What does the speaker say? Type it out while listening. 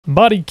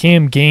Body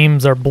cam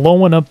games are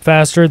blowing up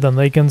faster than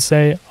they can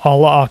say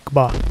Allah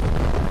Akbar.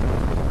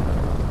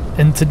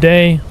 And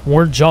today,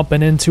 we're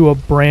jumping into a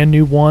brand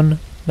new one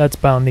that's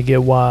bound to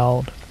get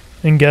wild.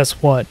 And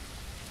guess what?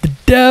 The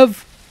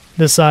dev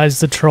decides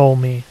to troll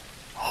me.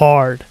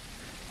 Hard.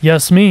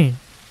 Yes, me.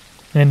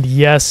 And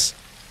yes,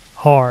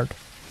 hard.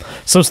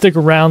 So stick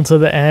around to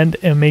the end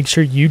and make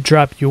sure you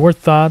drop your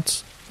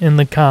thoughts in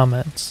the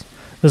comments.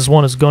 This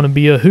one is going to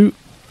be a hoot.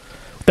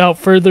 Without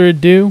further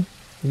ado,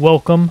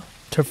 welcome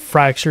to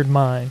Fractured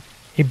Mind,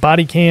 a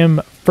body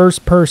cam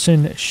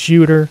first-person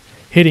shooter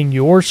hitting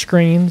your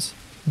screens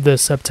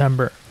this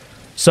September.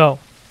 So,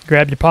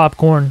 grab your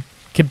popcorn,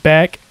 get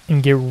back,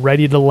 and get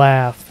ready to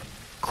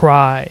laugh,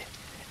 cry,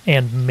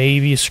 and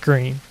maybe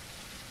scream.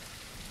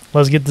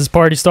 Let's get this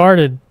party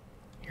started.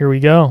 Here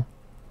we go.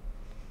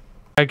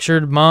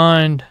 Fractured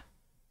Mind,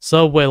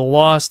 Subway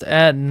lost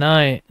at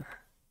night.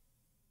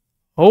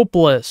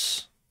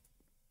 Hopeless.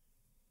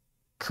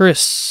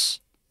 Chris.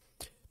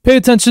 Pay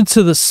attention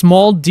to the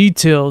small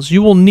details.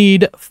 You will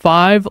need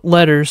 5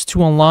 letters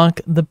to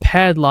unlock the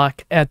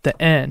padlock at the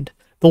end.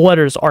 The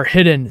letters are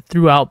hidden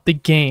throughout the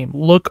game.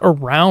 Look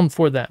around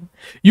for them.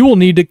 You will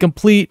need to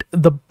complete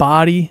the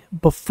body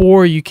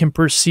before you can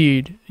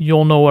proceed.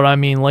 You'll know what I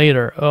mean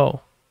later.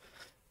 Oh.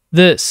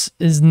 This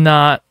is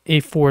not a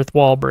fourth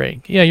wall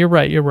break. Yeah, you're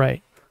right, you're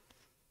right.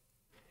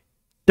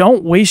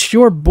 Don't waste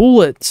your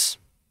bullets.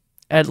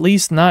 At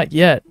least not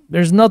yet.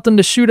 There's nothing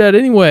to shoot at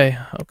anyway,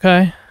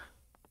 okay?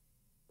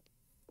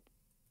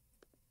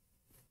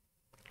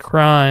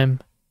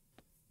 Crime.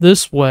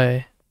 This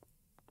way.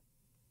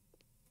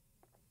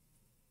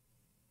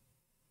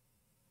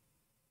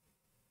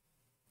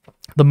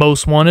 The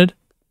most wanted?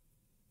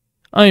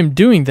 I am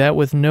doing that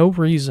with no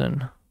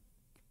reason.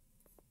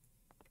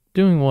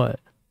 Doing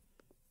what?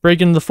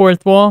 Breaking the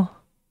fourth wall?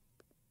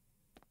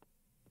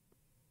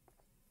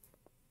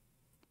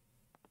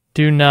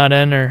 Do not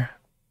enter.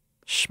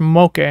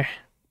 Smoky.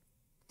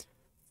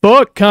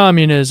 Fuck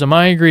communism.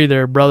 I agree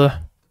there, brother.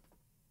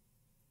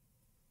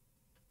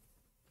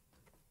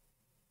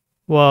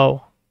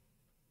 Whoa.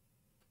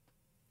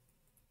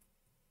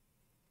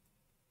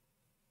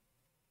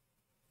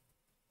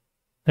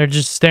 They're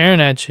just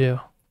staring at you.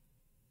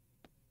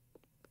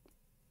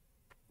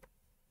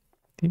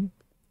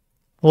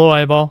 Hello,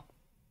 eyeball.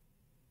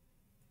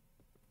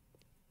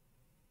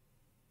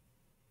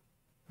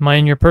 Am I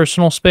in your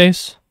personal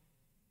space?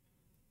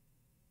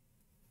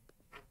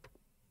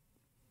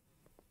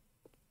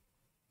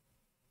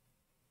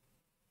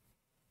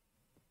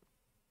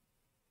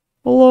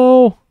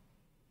 Hello?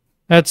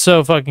 That's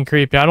so fucking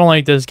creepy. I don't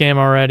like this game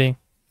already.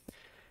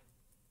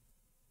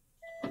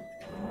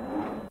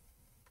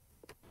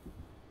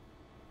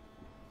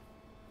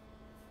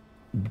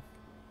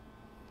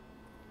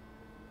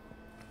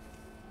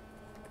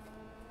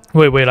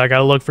 Wait, I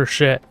gotta look for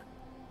shit.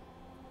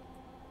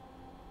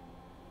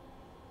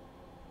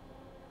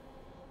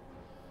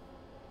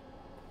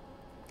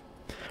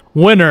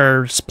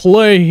 Winners,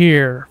 play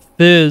here.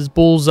 Fizz,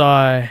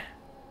 bullseye.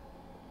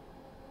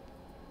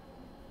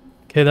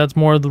 Okay, that's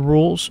more of the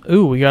rules.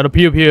 Ooh, we got a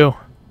pew pew.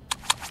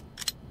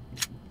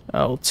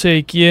 I'll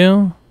take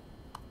you.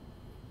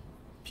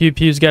 Pew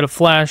pew's got a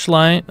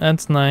flashlight.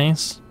 That's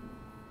nice.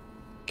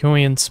 Can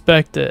we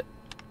inspect it?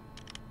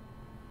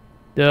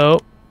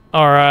 Dope.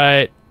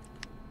 Alright.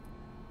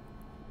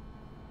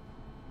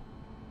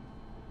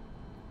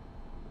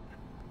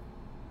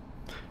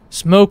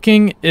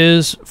 Smoking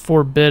is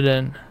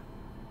forbidden.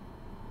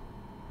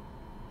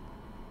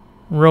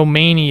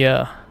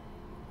 Romania.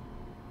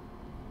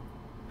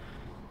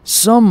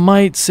 Some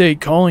might say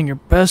calling your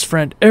best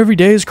friend every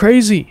day is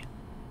crazy.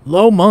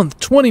 Low month,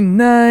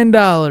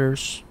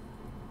 $29.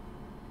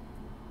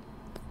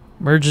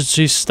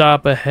 Emergency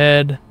stop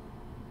ahead.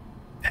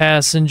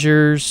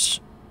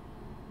 Passengers.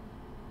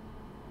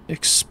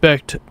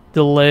 Expect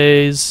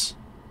delays.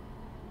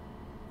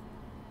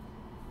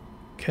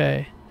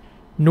 Okay.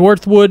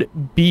 Northwood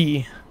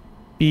B.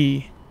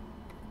 B.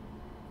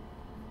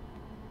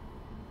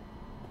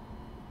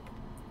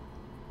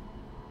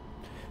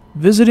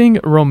 Visiting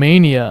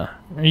Romania.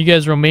 Are you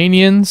guys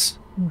Romanians?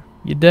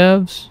 You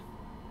devs?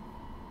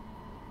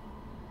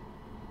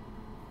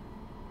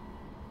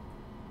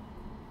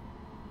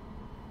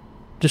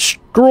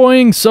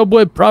 Destroying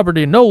subway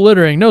property. No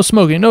littering, no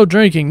smoking, no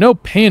drinking, no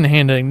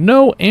panhandling,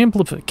 no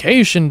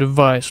amplification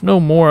device, no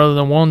more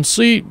than one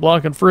seat,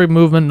 blocking free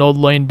movement, no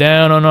laying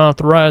down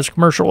unauthorized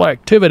commercial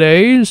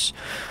activities,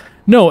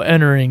 no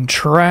entering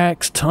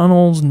tracks,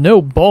 tunnels,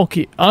 no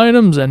bulky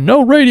items, and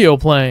no radio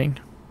playing.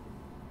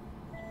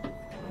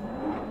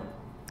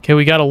 Okay,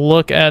 we gotta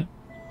look at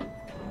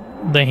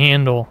the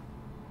handle.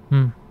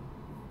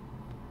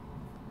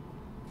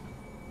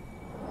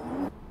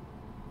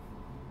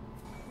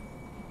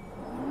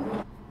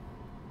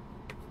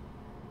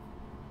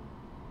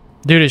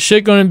 Dude, is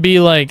shit gonna be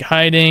like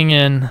hiding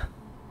and...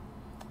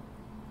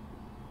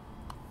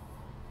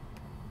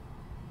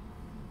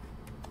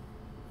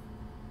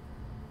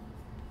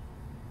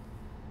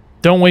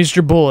 Don't waste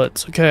your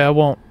bullets. Okay, I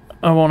won't.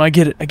 I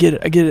get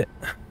it.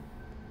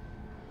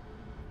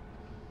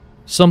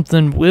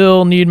 Something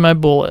will need my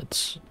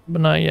bullets,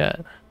 but not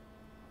yet.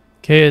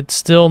 Okay, it's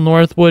still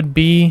Northwood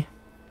B.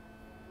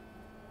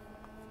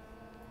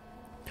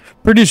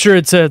 Pretty sure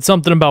it said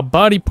something about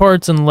body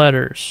parts and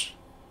letters.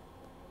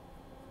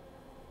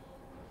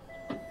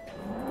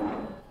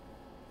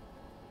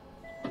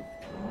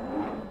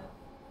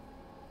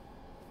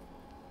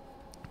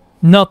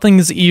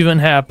 Nothing's even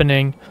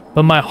happening,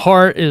 but my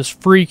heart is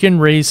freaking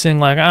racing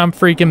like I'm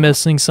freaking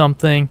missing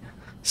something.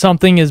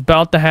 Something is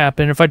about to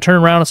happen. If I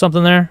turn around, is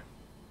something there?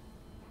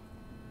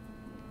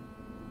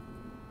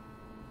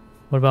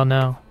 What about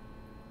now?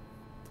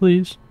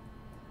 Please?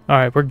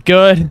 Alright, we're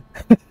good.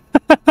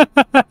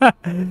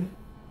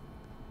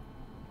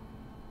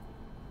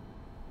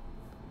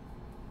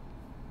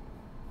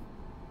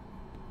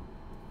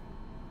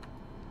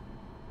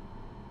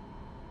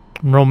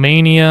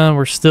 Romania,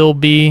 we're still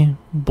B.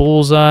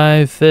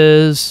 Bullseye,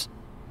 Fizz.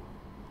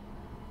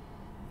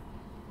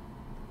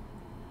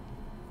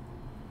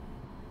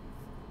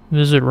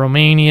 Visit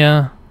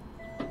Romania.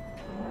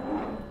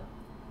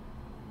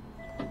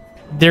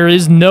 There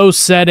is no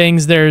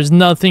settings. There is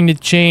nothing to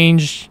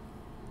change.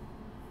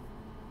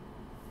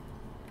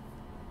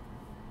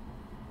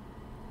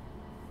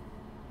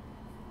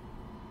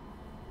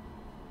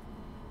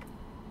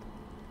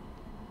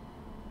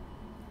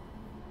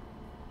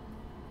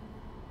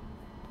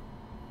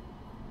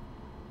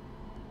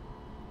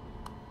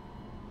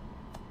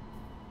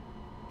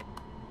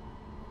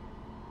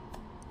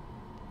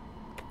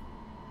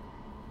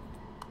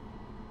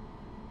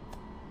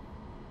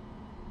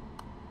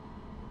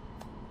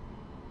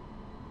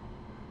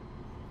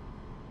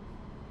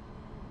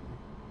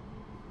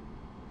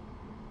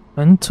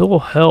 Mental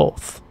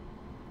health.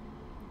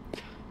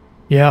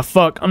 Yeah,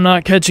 fuck. I'm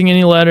not catching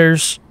any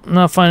letters. I'm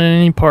not finding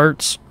any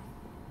parts.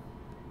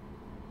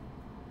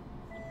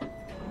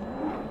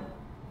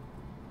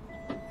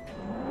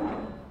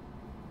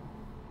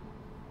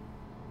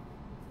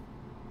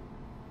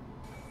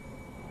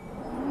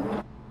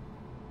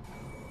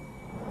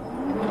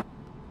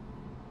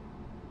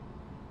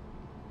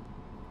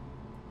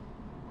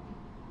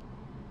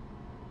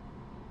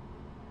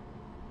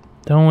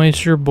 Don't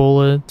waste your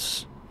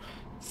bullets.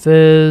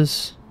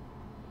 Fizz.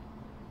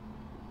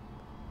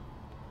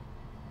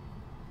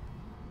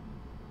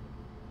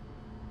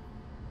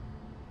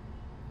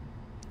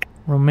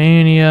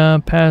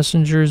 Romania,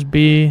 passengers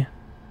B.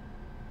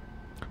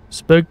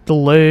 Expect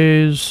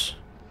delays.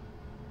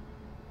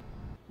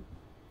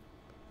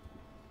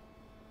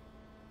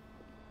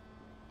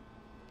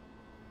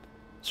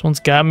 This one's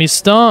got me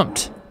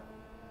stumped.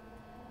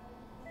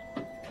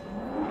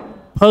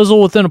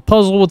 Puzzle within a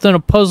puzzle within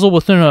a puzzle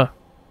within a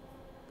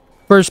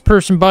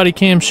first-person body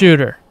cam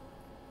shooter.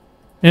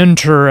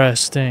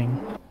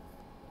 Interesting.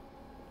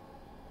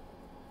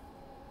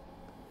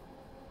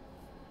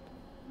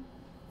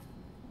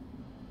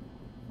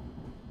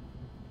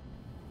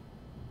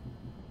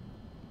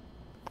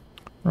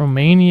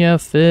 Romania,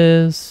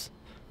 Fizz,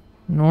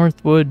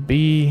 Northwood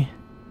B.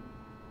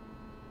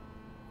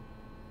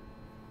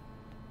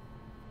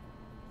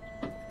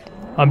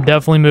 I'm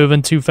definitely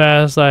moving too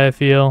fast, I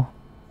feel.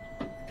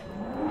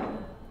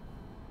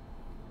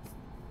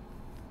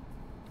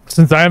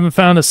 Since I haven't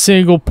found a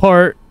single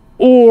part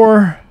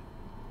or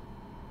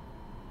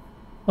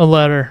a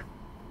letter.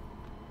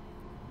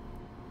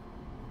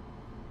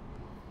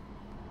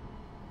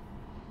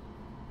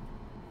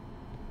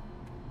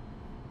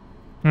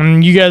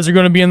 And you guys are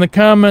going to be in the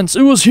comments.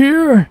 It was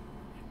here.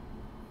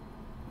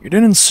 You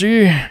didn't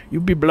see.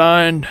 You'd be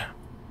blind.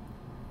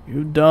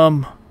 You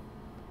dumb.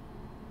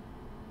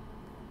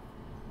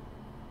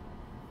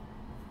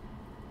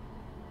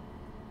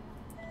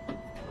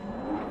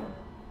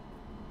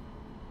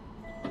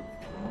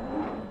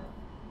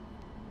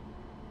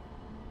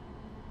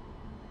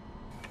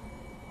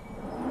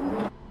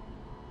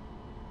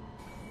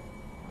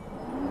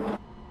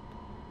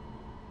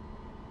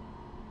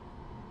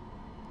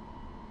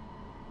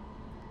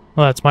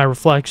 Well, that's my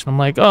reflection. I'm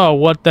like, oh,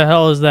 what the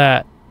hell is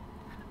that?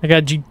 I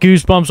got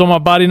goosebumps on my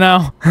body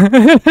now.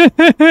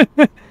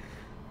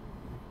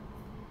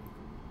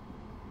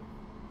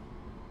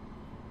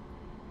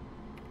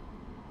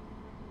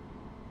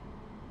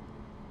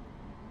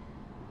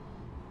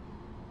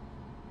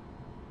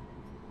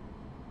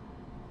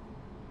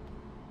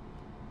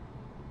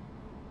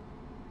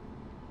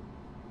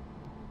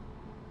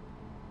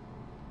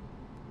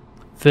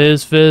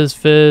 Fizz, fizz,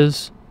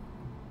 fizz.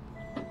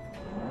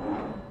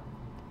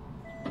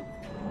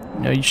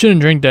 No, you shouldn't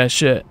drink that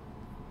shit.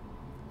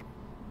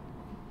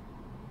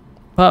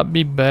 Pop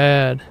be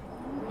bad.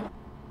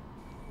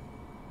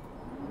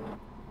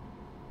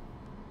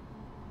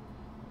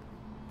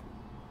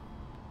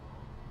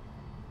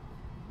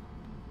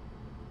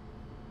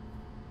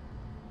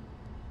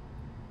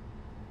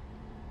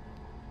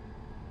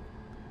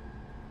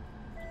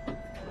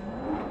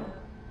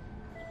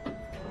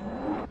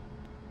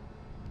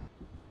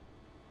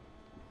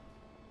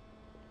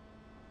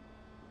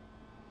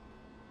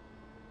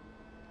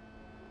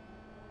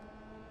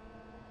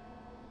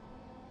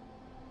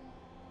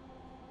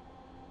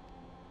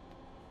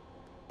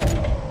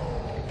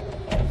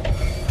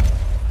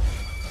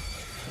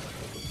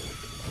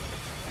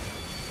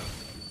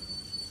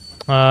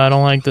 I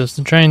don't like this.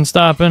 The train's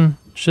stopping.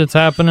 Shit's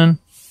happening.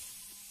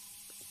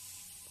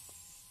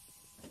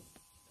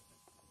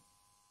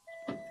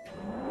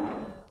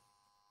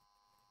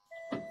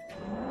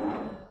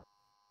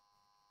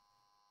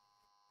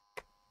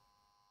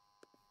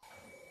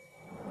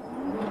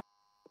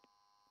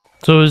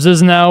 So is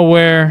this now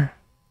where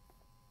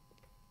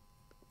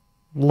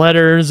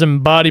letters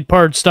and body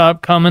parts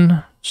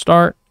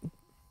start?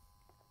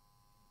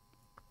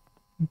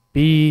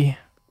 B.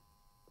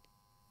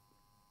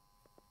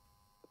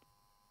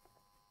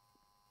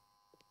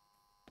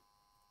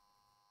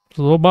 There's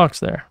a little box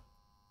there.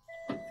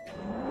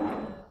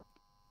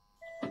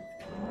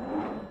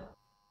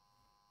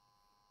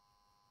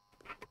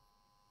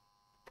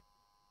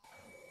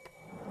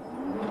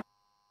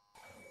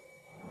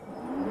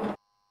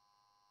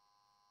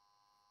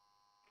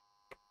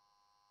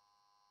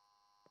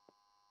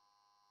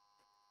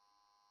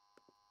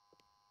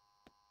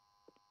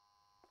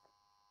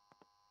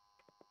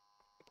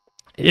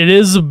 It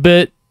is a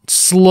bit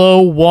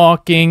slow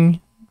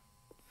walking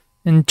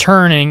and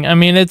turning. I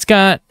mean, it's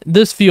got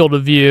this field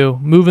of view.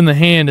 Moving the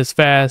hand is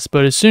fast,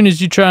 but as soon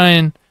as you try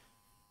and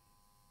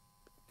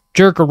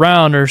jerk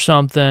around or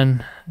something,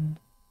 it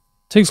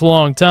takes a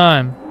long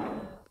time.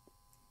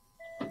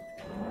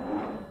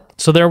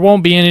 So there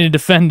won't be any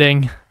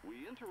defending.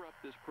 We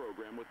interrupt this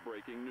program with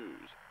breaking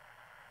news.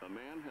 A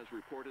man has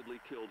reportedly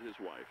killed his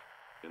wife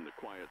in the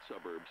quiet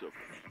suburbs of...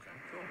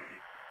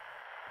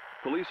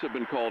 Police have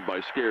been called by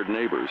scared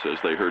neighbors as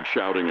they heard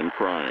shouting and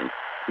crying,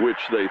 which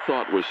they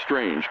thought was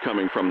strange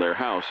coming from their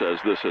house, as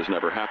this has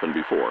never happened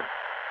before.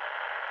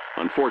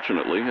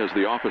 Unfortunately, as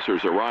the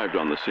officers arrived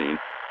on the scene,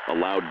 a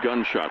loud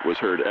gunshot was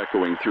heard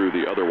echoing through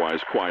the otherwise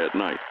quiet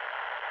night.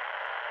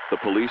 The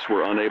police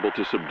were unable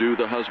to subdue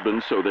the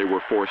husband, so they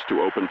were forced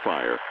to open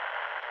fire.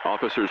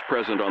 Officers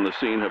present on the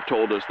scene have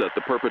told us that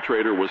the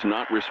perpetrator was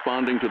not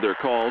responding to their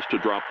calls to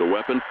drop the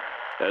weapon,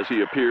 as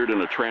he appeared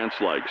in a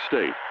trance-like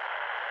state.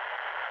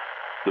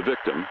 The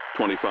victim,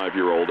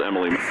 25-year-old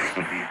Emily,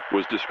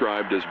 was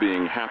described as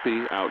being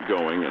happy,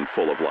 outgoing, and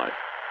full of life.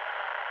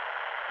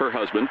 Her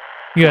husband,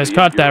 You guys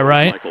caught that,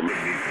 right? Michael,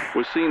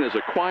 was seen as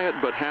a quiet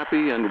but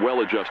happy and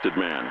well-adjusted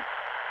man.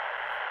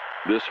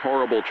 This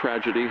horrible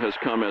tragedy has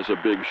come as a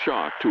big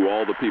shock to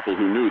all the people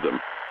who knew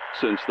them,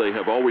 since they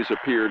have always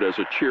appeared as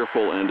a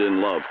cheerful and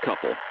in-love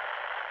couple.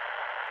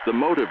 The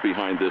motive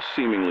behind this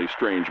seemingly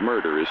strange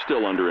murder is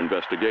still under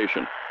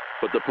investigation,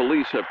 but the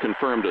police have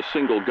confirmed a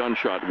single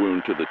gunshot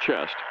wound to the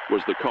chest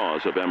was the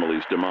cause of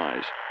Emily's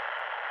demise.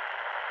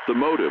 The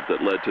motive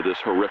that led to this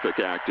horrific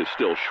act is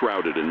still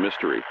shrouded in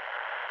mystery.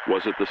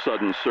 Was it the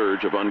sudden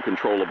surge of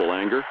uncontrollable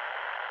anger?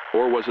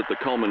 Or was it the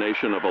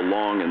culmination of a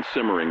long and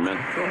simmering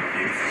mental...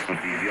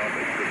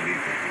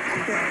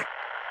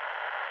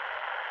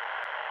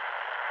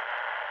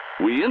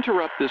 We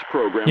interrupt this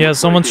program... Yeah,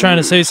 someone's trying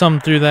to say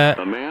something through that.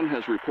 A man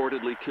has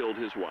reportedly killed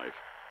his wife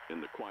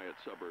in the quiet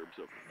suburbs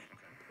of...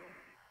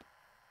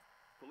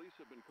 Police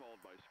have been called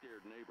by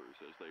scared neighbors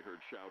as they heard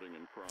shouting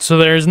and crying. So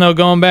there's no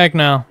going back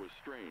now.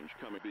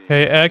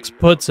 Okay, X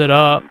puts it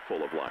up.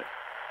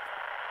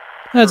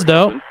 That's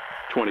dope.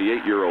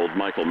 28-year-old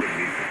Michael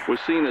was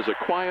seen as a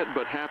quiet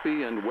but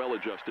happy and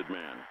well-adjusted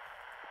man.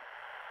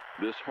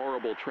 This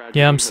horrible tragedy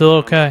Yeah, I'm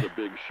still okay. was a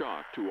big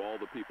shock to all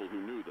the people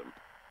who knew them,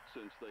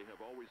 since they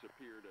have always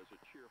appeared as a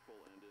cheerful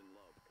and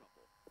in-love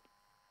couple.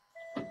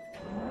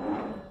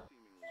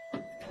 Seemingly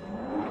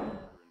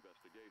under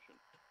investigation,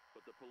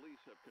 but the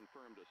police have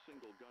confirmed a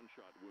single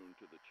gunshot wound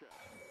to the chest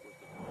was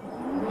the cause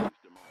of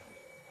his demise.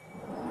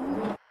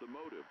 The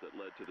motive that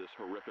led to this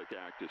horrific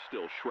act is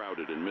still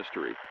shrouded in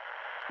mystery.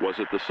 Was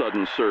it the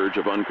sudden surge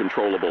of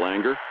uncontrollable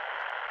anger?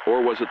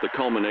 Or was it the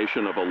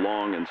culmination of a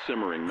long and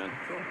simmering mental...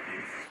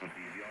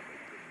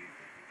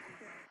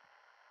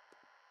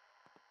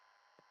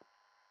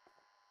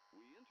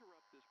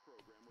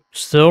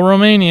 Still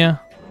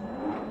Romania.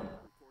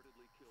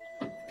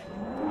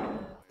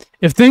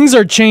 If things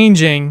are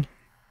changing,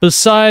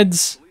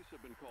 besides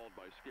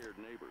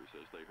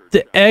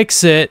the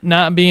exit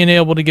not being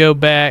able to go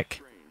back...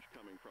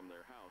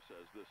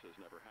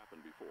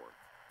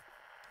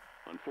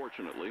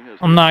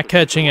 I'm not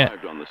catching it.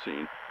 On the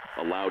scene,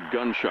 a loud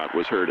gunshot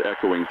was heard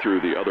echoing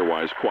through the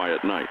otherwise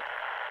quiet night.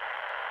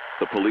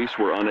 The police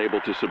were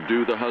unable to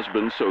subdue the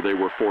husband, so they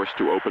were forced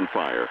to open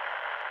fire.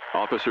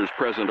 Officers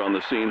present on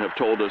the scene have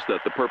told us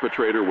that the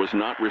perpetrator was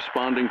not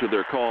responding to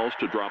their calls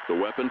to drop the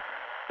weapon,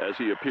 as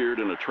he appeared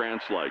in a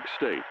trance-like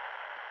state.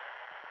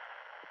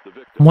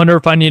 I wonder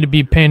if I need to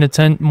be paying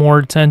more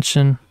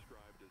attention,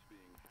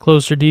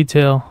 closer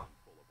detail.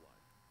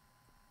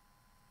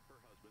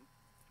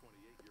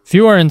 If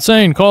you are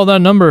insane, call that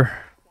number.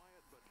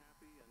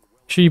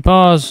 You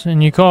pause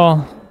and you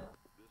call.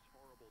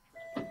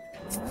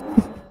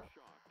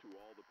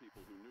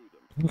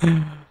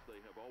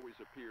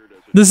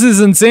 This is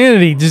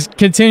insanity, just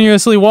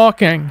continuously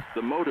walking.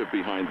 The motive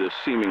behind this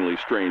seemingly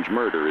strange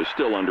murder is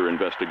still under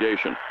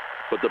investigation,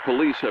 but the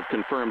police have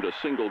confirmed a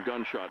single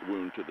gunshot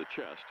wound to the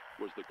chest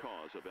was the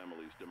cause of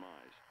Emily's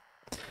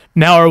demise.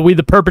 Now, are we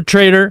the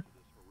perpetrator?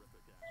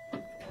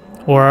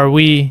 Or are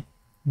we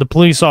the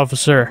police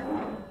officer.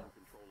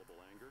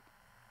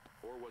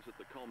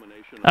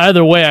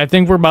 Either way, I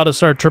think we're about to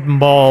start tripping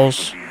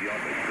balls.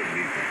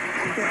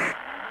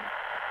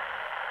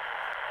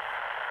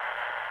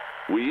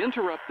 We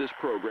interrupt this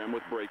program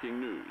with breaking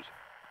news.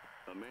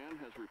 A man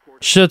has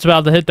reported Shit's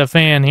about to hit the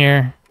fan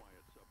here.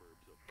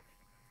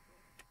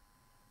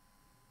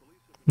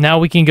 Now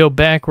we can go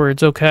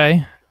backwards,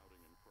 okay?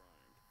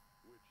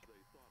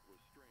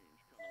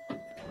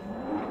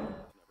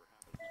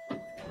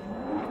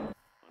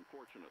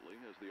 Unfortunately,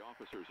 as the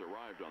officers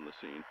arrived on the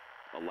scene,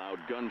 a loud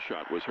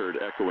gunshot was heard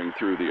echoing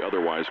through the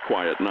otherwise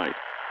quiet night.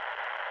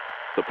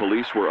 The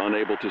police were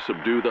unable to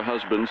subdue the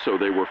husband, so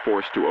they were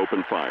forced to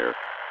open fire.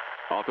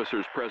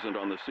 Officers present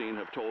on the scene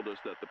have told us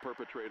that the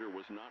perpetrator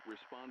was not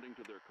responding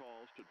to their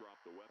calls to drop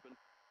the weapon,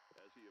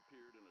 as he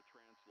appeared in a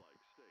trance-like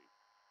state.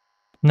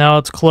 Now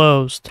it's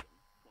closed.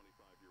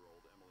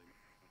 25-year-old Emily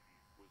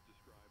was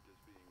described as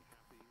being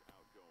happy,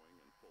 outgoing,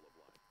 and full of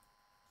life.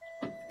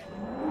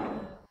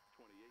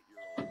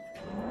 28-year-old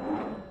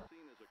was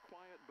seen as a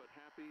quiet but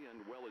happy and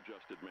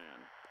well-adjusted man.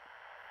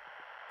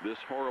 This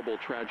horrible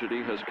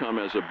tragedy has come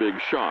as a big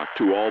shock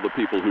to all the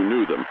people who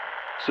knew them,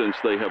 since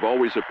they have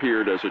always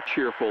appeared as a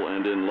cheerful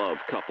and in-love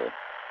couple.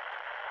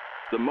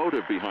 The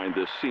motive behind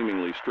this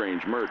seemingly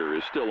strange murder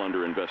is still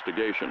under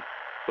investigation,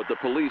 but the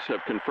police have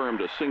confirmed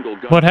a single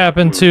gun What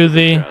happened to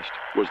the chest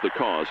was the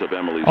cause of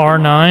Emily's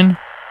R9? demise.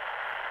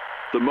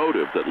 The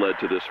motive that led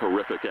to this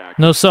horrific act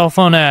No cell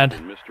phone ad.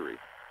 in mystery.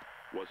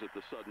 Was it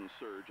the sudden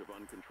surge of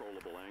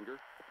uncontrollable anger?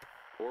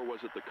 Or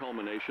was it the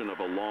culmination of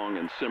a long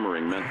and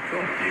simmering mental?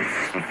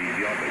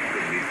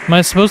 Am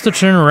I supposed to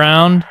turn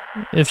around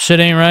if shit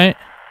ain't right?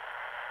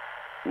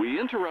 We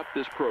interrupt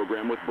this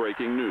program with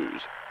breaking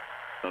news.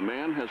 A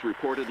man has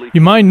reportedly...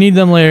 You might need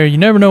them later. You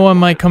never know what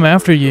might come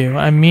after you.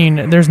 I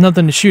mean, there's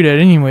nothing to shoot at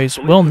anyways.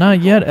 Well,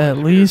 not yet, at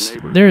least.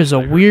 There is a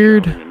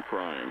weird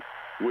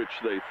which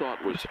they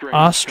thought was strange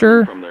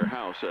Oster from their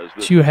house as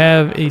this to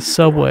have a happened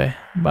subway,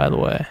 by the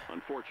way.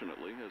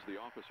 Unfortunately, as the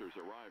officers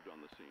arrived on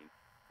the scene,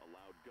 a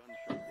loud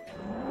gunshot was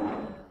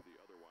heard through the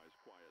otherwise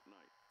quiet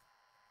night.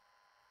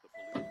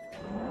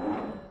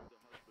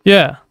 The police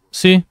Yeah,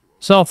 see?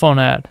 Cell phone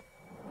ad.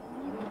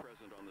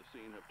 present on the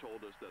scene have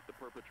told us that the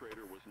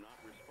perpetrator was not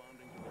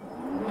responding to their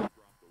call to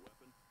drop the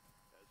weapon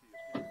as he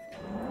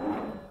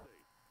appeared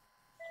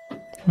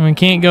in a state. We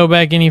can't go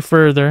back any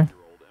further.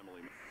 Year-old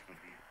Emily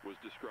was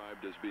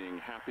described as being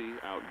happy,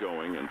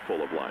 outgoing, and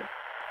full of life.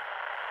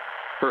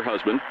 Her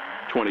husband,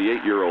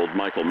 28-year-old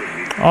Michael,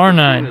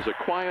 R9. is a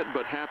quiet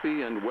but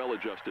happy and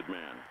well-adjusted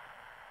man.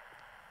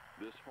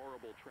 This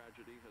horrible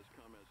tragedy has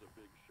come as a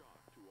big shock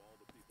to all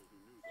the people who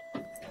knew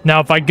them. Now,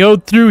 if I go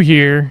through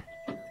here,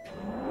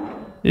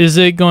 is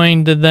it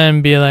going to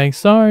then be like,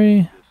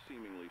 sorry? This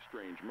seemingly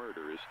strange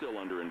murder is still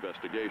under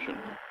investigation,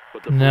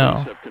 but the No.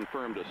 police have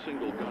confirmed a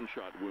single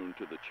gunshot wound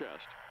to the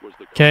chest was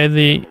the cause Okay, of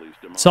the Emily's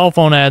demise. cell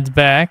phone ad's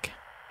back.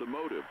 The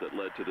motive that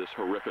led to this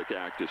horrific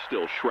act is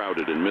still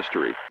shrouded in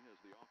mystery.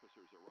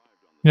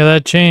 Yeah,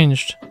 that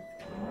changed.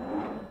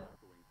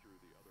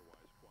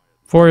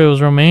 Before it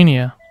was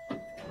Romania.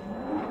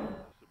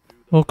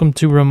 Welcome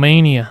to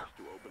Romania.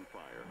 To open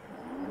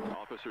fire.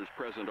 Officers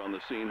present on the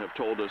scene have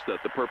told us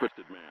that the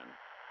perpetrated man.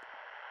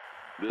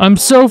 This I'm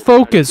so horrible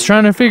focused tragedy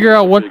trying to has figure come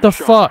out as a what big the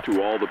shock fuck.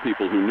 to all the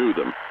people who knew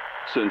them,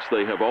 since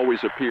they have always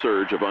appeared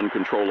surge of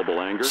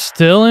uncontrollable anger.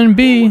 Still in Or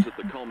B. was it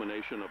the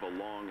culmination of a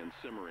long and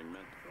simmering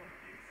mental?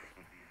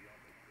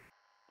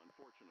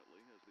 Unfortunately,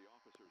 as the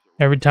officers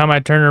arrived Every time I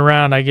turn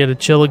around, I get a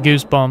chill of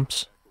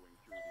goosebumps.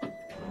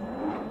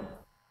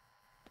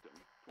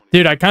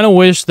 Dude, I kind of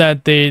wish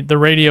that the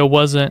radio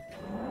wasn't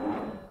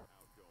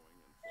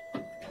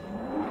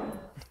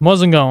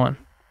going.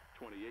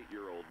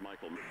 28-year-old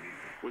Michael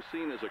was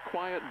seen as a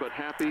quiet but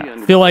happy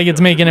and I feel like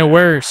it's making it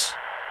worse.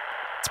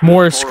 It's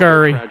more This horrible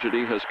scurry.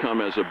 tragedy has come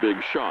as a big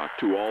shock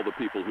to all the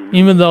people who knew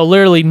Even though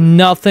literally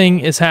nothing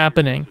is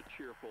happening. a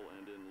cheerful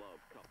and in-love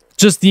couple.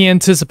 Just the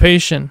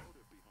anticipation.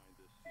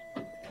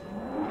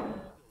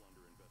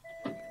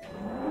 Police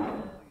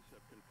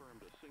have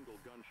confirmed a single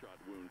gunshot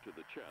wound to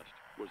the chest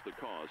was the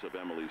cause of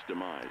Emily's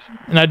demise.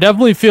 And I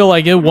definitely feel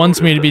like it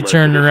wants me to be Motive that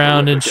led turned this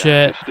around and horrific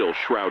shit. act is still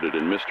shrouded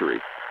in mystery.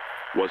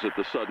 Was it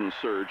the sudden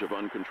surge of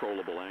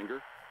uncontrollable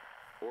anger,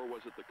 or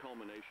was it the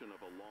culmination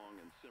of a long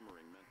and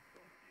simmering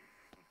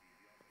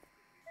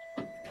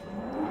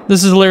mental?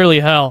 This is literally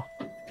hell.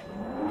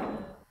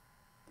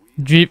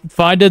 If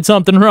I did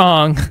something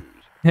wrong,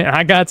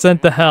 I got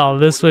sent to hell,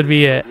 this would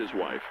be it. His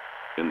wife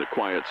in the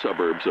quiet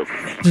suburbs of.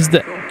 Just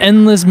the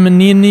endless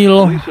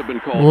maninial Police have been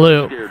called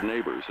loop. by scared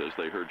neighbors as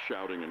they heard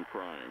shouting and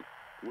crying,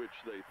 which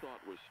they thought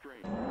was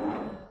strange.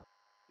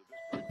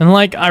 And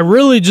like, I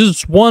really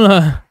just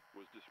wanna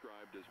Was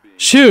described as being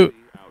shoot.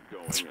 happy,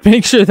 outgoing, and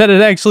Make sure that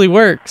it actually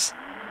works.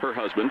 her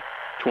husband,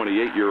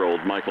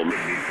 28-year-old Michael,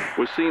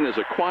 was seen as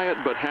a quiet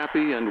but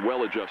happy and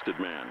well-adjusted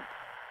man.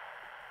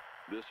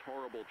 This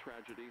horrible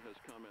tragedy has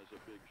come as a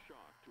big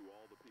shock to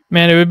all the people.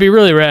 Man, it would be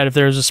really rad if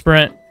there was a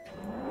sprint.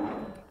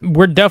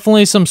 We're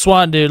definitely some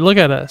SWAT dude. Look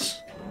at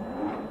us.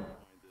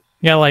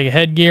 Got like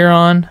headgear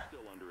on. Still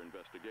under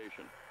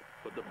investigation,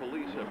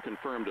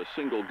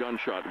 single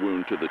gunshot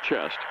wound to the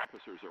chest.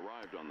 Officers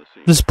arrived on the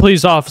scene. This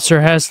police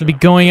officer has to be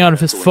going out of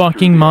his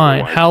fucking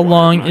mind. How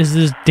long is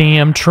this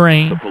damn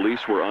train? The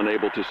police were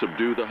unable to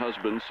subdue the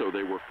husband, so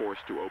they were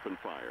forced to open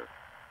fire.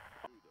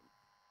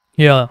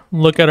 Yeah,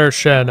 look at our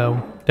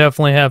shadow.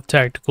 Definitely have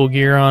tactical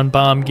gear on,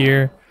 bomb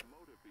gear.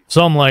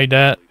 Something like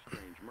that.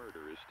 Strange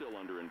murder is still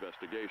under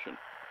investigation,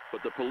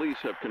 but the police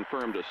have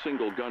confirmed a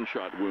single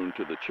gunshot wound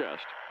to the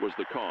chest was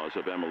the cause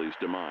of Emily's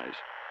demise.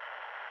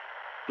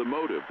 The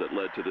motive that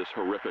led to this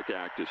horrific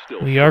act is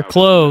still We are shrouded in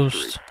closed.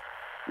 mystery.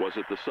 Was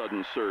it the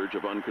sudden surge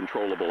of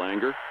uncontrollable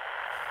anger?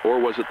 Or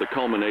was it the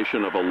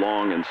culmination of a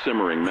long and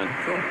simmering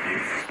mental...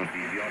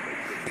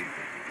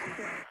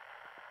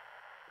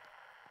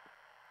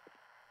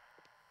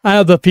 I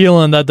have the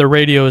feeling that the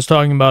radio is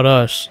talking about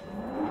us.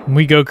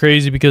 We go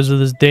crazy because of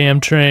this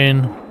damn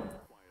train.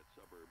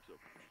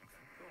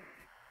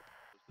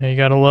 Yeah, you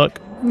gotta look.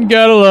 You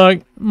gotta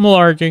look.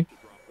 Malarkey.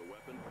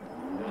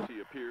 As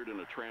he appeared in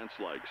a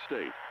trance-like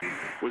state,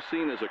 was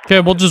seen as a... Okay,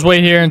 we'll just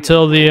wait here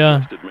until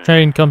the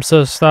train comes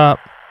to a stop.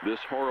 This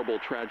horrible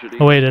tragedy...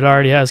 Oh wait, it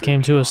already has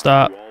came to a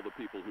stop. all the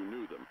people who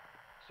knew them,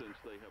 since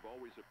they have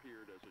always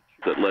appeared as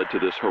a... that led to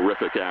this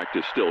horrific act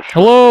is still shrouded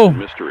Hello? in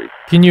mystery.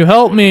 Can you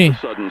help me? The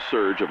sudden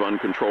surge of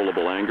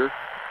uncontrollable anger?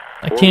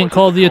 I can't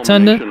call the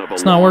attendant.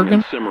 It's not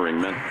working.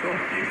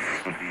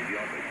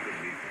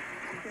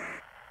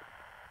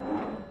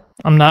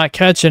 I'm not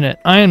catching it.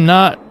 I am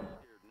not.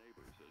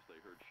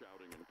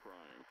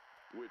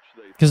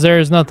 Because there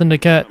is nothing to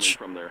catch.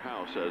 From their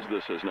house, as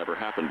this has never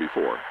happened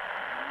before.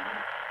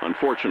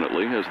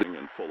 Unfortunately, as the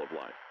in full of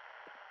life.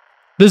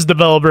 This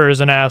developer is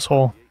an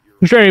asshole.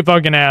 Straight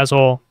fucking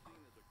asshole.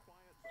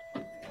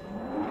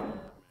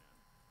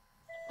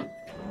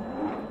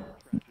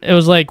 It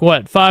was like,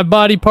 what, 5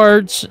 body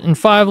parts and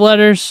 5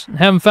 letters?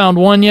 Haven't found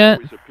one yet?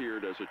 Always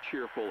appeared as a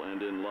cheerful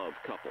and in-love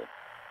couple.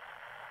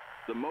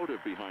 The motive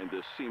behind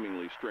this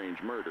seemingly strange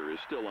murder is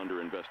still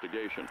under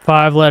investigation.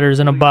 5 letters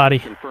and a body.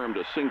 Confirmed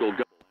a single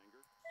gun.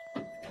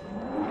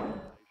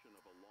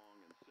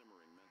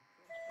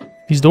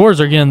 These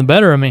doors are getting the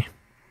better of me.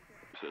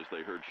 As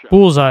they heard shouting,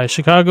 Bullseye.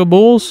 Chicago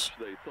Bulls?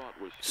 they thought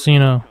was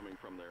Casino. coming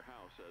from their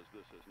house, as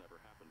this has never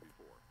happened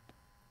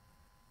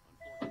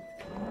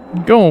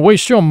before. Go and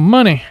waste your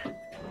money.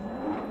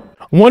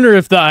 Wonder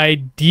if the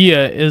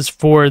idea is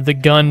for the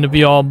gun to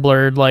be all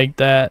blurred like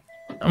that.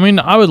 I mean,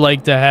 I would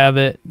like to have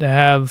it to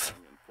have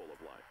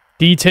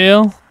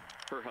detail.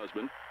 Her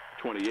husband,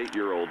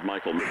 28-year-old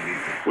Michael,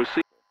 was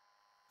seen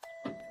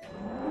under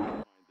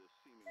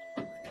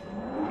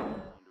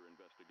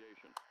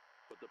investigation,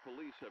 but the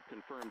police have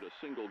confirmed a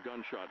single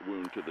gunshot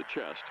wound to the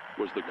chest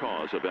was the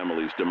cause of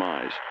Emily's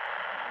demise.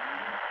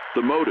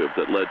 The motive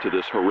that led to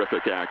this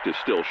horrific act is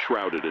still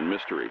shrouded in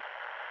mystery.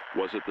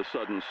 Was it the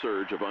sudden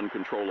surge of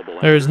uncontrollable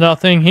anger? There's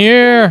nothing Or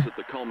here. was it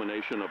the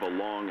culmination of a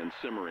long and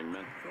simmering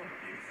mental...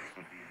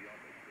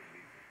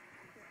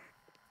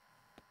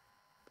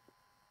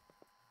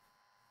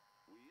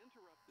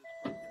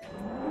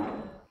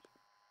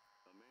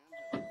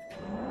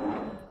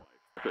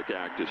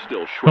 act is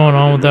still What's going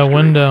on with that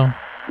window?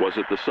 Was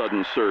it the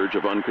sudden surge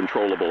of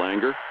uncontrollable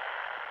anger?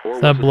 Or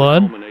Is that was it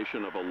blood? the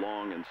culmination of a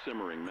long and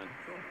simmering mental...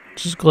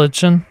 Just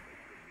glitching.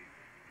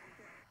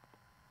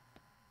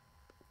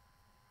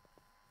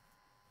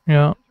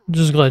 Yeah,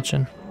 just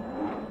glitching.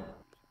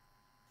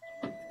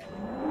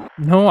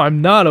 No,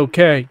 I'm not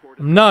okay.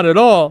 I'm not at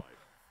all.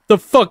 The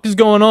fuck is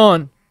going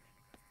on?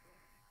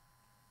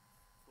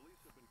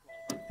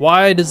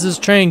 Why does this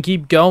train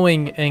keep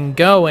going and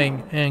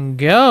going and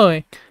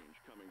going?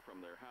 coming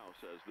from their house,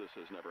 as this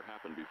has never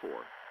happened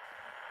before.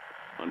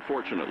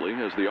 Unfortunately,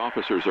 as the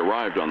officers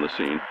arrived on the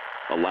scene,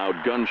 a loud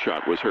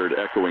gunshot was heard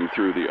echoing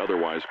through the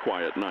otherwise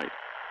quiet night.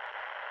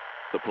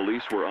 The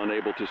police were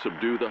unable to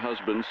subdue the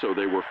husband, so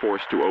they were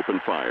forced to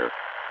open fire.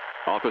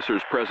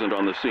 Officers present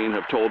on the scene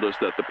have told us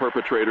that the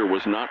perpetrator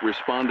was not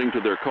responding to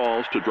their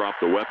calls to drop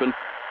the weapon,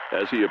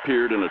 as he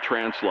appeared in a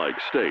trance-like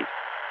state.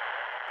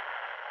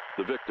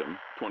 The victim,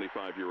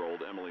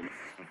 25-year-old Emily,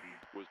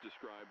 was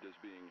described as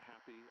being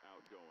happy,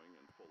 outgoing,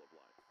 and full of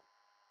life.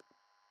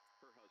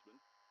 Her husband,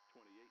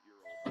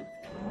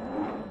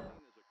 28-year-old,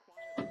 seen as a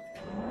quiet,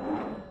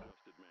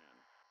 adjusted man.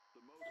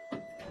 The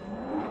motive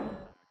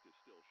is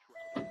still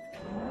shrouded.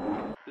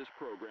 This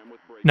program with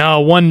breaking...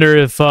 Now I wonder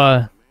if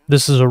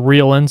this is a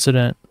real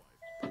incident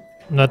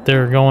that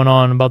they're going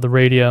on about the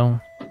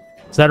radio.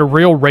 Is that a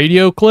real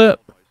radio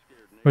clip?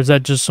 Or is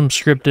that just some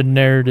scripted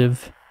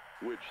narrative?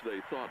 which they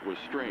thought was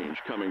strange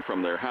coming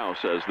from their house,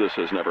 as this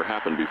has never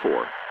happened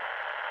before.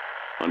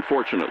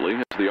 Unfortunately,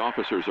 as the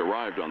officers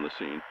arrived on the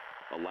scene,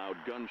 a loud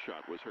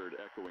gunshot was heard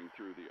echoing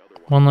through the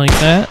other One like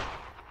that.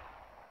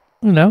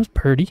 Ooh, that was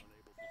pretty.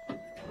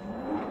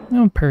 That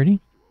was pretty.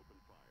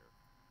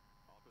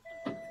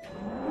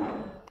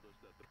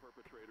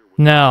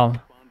 Now,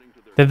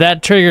 did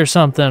that trigger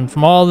something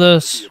from all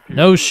this?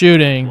 No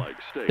shooting.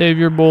 Save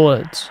your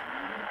bullets.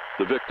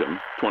 The victim,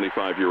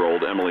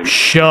 25-year-old Emily,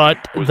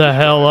 Shut was the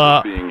hell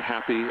described as up. being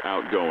happy,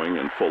 outgoing,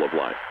 and full of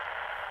life.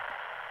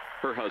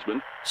 Her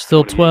husband,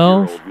 Still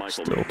 12. 28-year-old Michael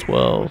Still was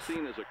 12.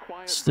 seen as a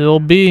quiet, Still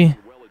B.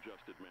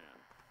 well-adjusted man.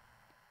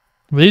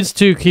 These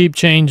two keep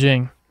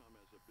changing.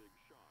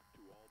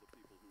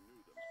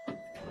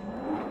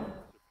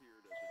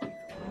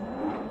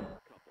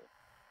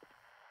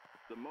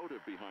 The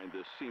motive behind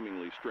this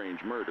seemingly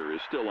strange murder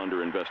is still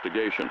under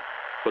investigation,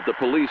 but the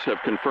police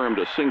have confirmed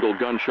a single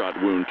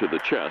gunshot wound to the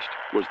chest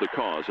was the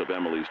cause of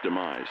Emily's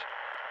demise.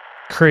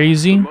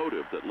 Crazy. The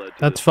motive that led to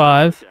That's this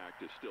 5. horrific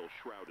act is still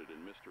shrouded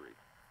in mystery.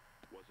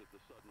 Was it the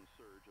sudden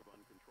surge of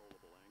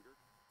uncontrollable anger,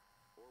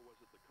 or was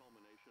it the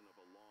culmination of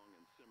a long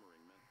and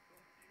simmering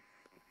mental?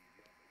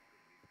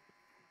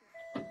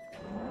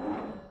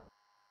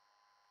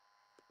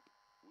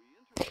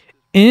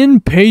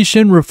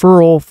 Inpatient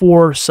referral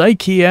for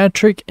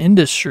psychiatric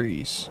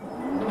industries.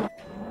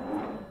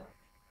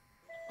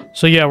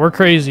 So yeah, we're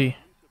crazy.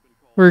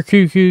 We're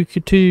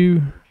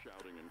cuckoo-cuckoo.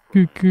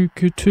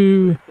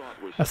 Cuckoo-cuckoo.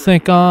 I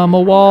think I'm a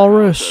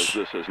walrus.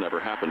 This has never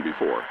happened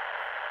before.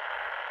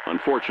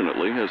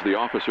 Unfortunately, as the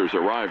officers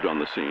arrived on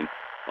the scene,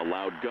 a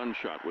loud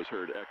gunshot was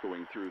heard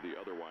echoing through the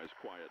otherwise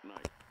quiet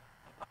night.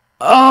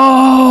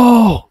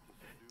 Oh!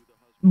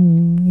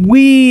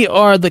 We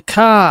are the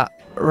cop,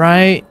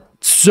 right?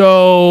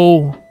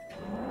 So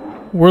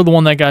we're the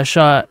one that got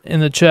shot in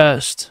the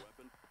chest.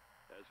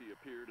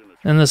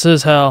 And this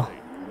is hell.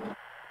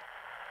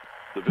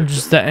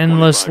 Just the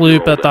endless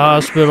loop at the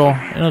hospital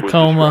in a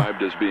coma.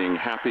 Described as being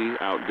happy,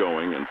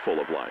 outgoing, and full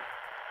of life.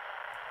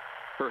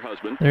 Her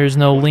husband, There's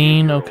no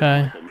lean,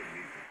 okay.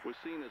 was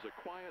seen as a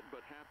quiet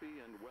but happy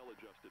and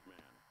well-adjusted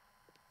man.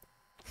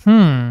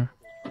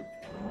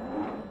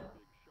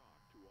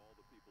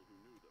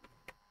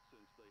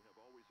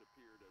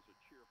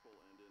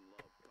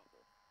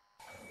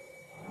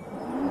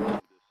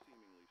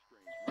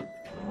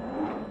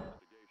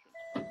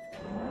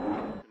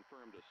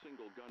 Confirmed a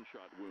single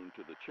gunshot wound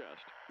to the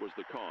chest was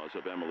the cause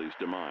of Emily's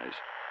demise.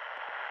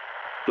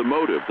 The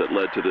motive that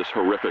led to this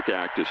horrific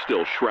act is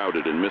still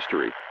shrouded in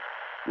mystery.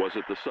 Was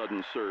it the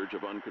sudden surge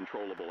of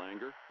uncontrollable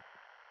anger,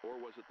 or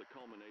was it the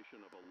culmination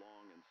of a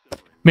long and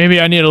simmering... Maybe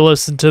I need to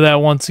listen to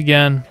that once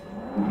again.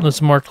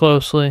 Listen more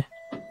closely.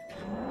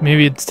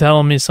 Maybe it's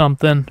telling me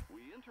something.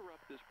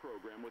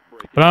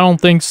 But I don't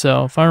think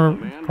so. If I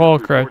recall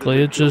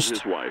correctly, it's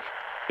just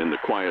in the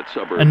quiet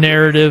suburbs a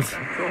narrative.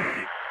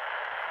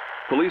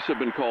 Police have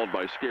been called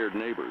by scared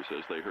neighbors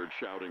as they heard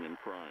shouting and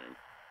crying,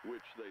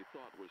 which they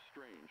thought was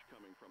strange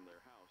coming from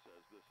their house,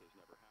 as this has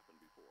never happened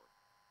before.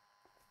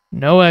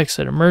 No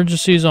exit.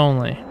 Emergencies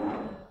only. A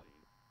loud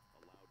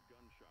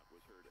gunshot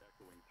was heard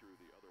echoing through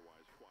the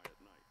otherwise quiet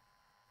night.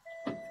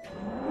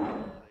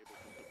 Unable to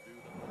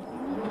subdue the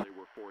husbands, they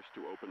were forced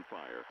to open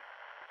fire.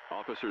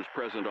 Officers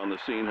present on the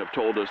scene have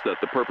told us that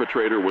the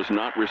perpetrator was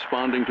not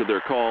responding to their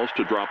calls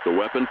to drop the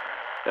weapon,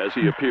 as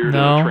he appeared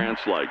in a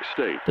trance-like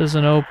state.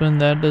 Doesn't open.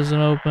 That doesn't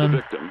open. The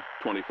victim,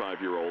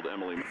 25-year-old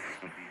Emily,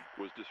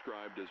 was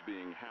described as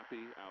being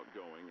happy,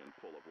 outgoing, and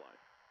full of life.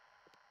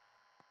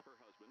 Her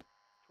husband,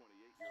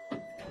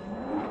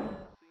 28-year-old,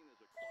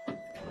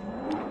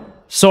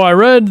 So I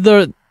read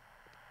the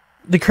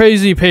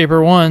crazy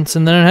paper once,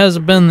 and then it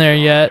hasn't been there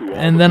yet,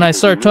 and then I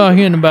start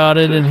talking about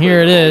it, and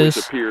here it is.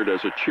 Appeared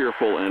as a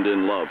cheerful and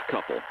in-love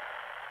couple.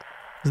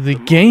 Is the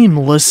game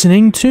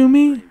listening to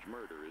me?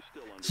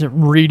 Is it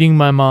reading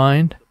my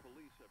mind?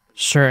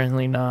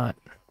 Certainly not.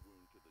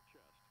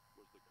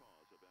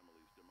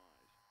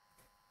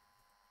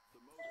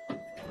 What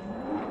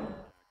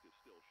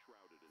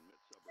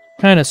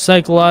kind of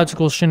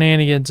psychological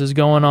shenanigans is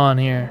going on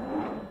here?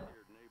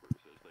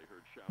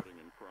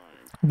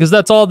 Because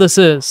that's all this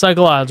is,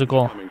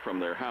 psychological. Coming from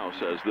their house,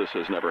 as this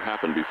has never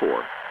happened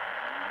before.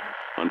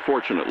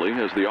 Unfortunately,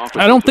 as the officer...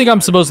 I don't think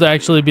I'm supposed to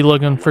actually be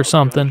looking for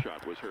something.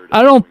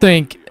 I don't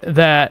think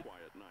that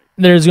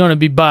there's going to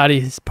be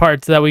body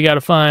parts that we got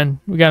to find.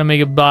 We got to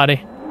make a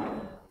body.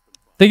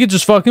 They could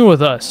just fucking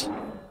with us.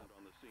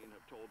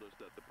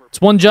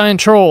 It's one giant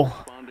troll.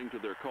 Responding to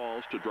their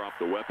calls to drop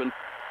the weapon,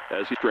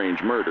 as a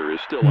strange murder is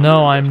still...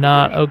 No, I'm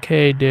not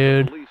okay,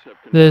 dude.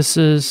 This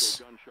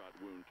is...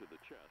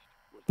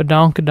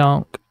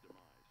 badonkadonk.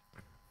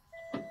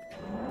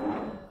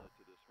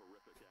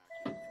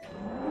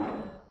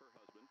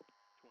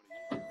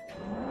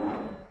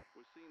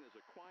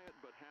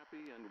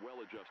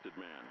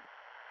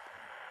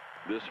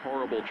 This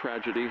horrible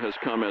tragedy has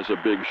come as a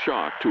big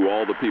shock to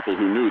all the people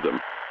who knew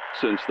them,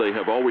 since they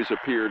have always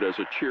appeared as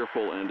a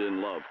cheerful and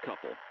in-love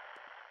couple.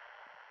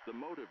 The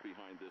motive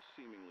behind this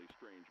seemingly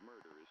strange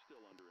murder is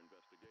still under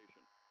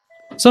investigation.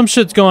 Some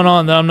shit's going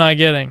on that I'm not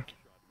getting.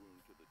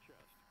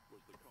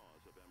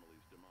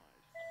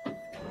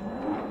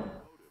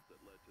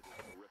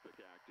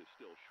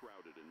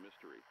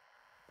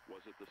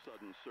 Was it the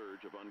sudden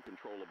surge of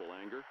uncontrollable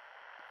anger?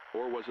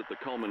 Or was it the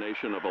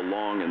culmination of a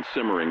long and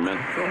simmering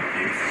mental...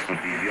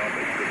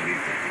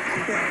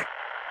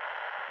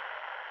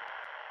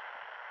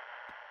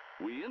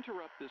 We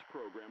interrupt this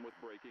program with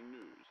breaking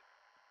news.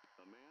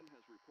 A man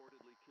has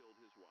reportedly killed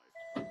his wife.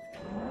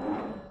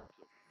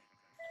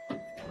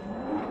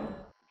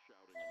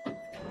 Shouting and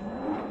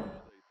crying,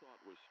 which they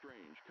thought was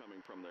strange coming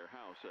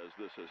as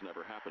this has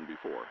never happened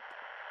before.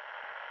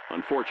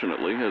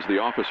 Unfortunately, as the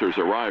officers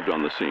arrived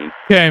on the scene,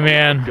 Okay,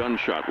 man. a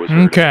gunshot was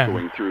heard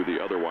echoing through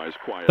the otherwise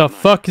quiet night. The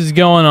fuck is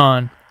going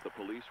on? The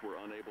police were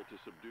unable to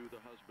subdue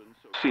the husband,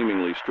 so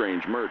seemingly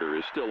strange murder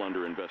is still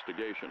under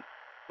investigation.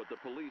 But the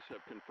police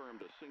have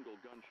confirmed a single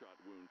gunshot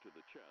wound to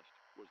the chest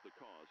was the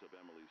cause of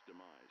Emily's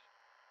demise.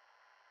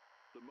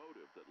 The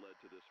motive that led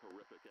to this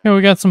horrific Yeah,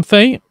 we got some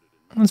fate.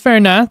 That's very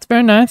nice.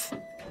 Very nice.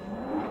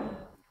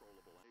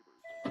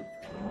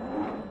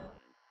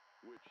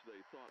 which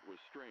they thought was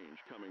strange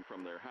coming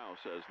from their house,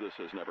 as this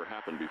has never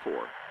happened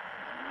before.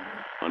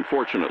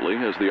 Unfortunately,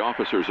 as the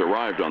officers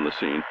arrived on the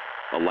scene,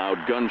 a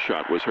loud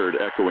gunshot was heard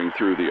echoing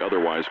through the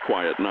otherwise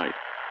quiet night.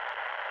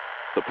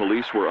 The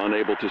police were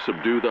unable to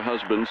subdue the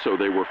husband, so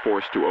they were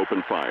forced to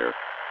open fire.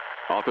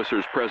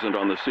 Officers present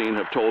on the scene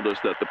have told us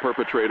that the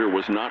perpetrator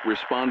was not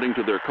responding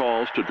to their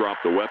calls to drop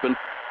the weapon,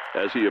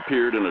 as he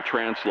appeared in a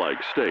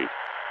trance-like state.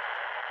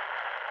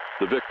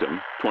 The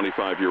victim,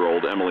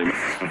 25-year-old Emily,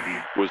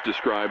 was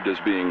described as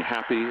being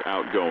happy,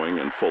 outgoing,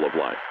 and full of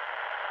life.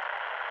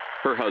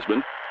 Her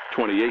husband,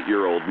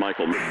 28-year-old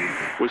Michael,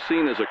 was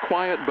seen as a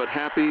quiet but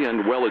happy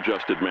and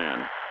well-adjusted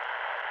man.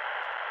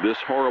 This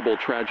horrible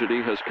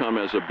tragedy has come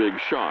as a big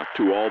shock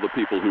to all the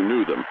people who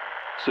knew them,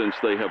 since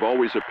they have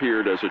always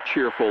appeared as a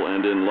cheerful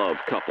and in-love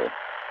couple.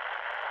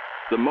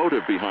 The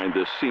motive behind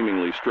this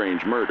seemingly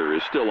strange murder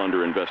is still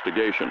under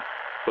investigation,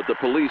 but the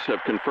police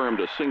have confirmed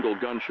a single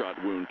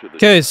gunshot wound to the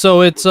chest. Okay,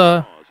 so it's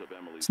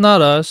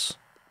not us.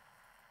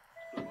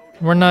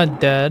 We're not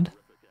dead.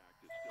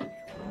 It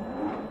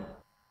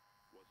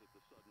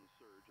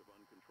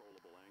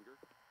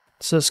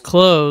says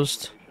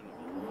closed.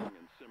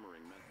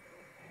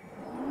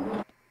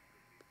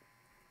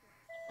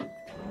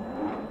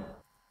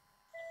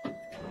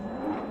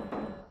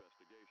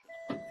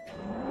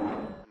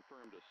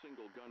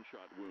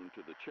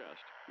 To the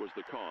chest was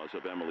the cause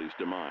of Emily's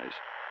demise.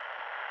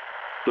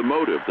 The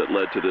motive that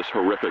led to this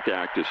horrific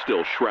act is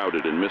still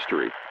shrouded in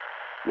mystery.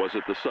 Was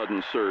it the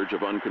sudden surge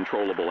of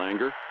uncontrollable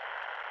anger?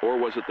 Or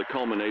was it the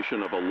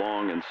culmination of a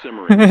long and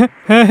simmering...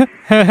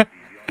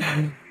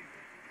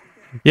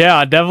 Yeah,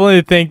 I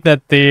definitely think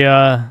that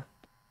the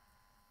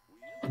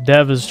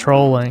dev is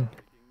trolling.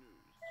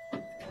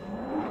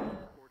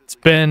 It's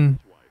been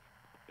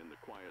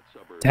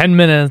 10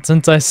 minutes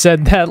since I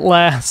said that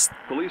last.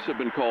 Police have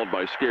been called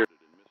by scared...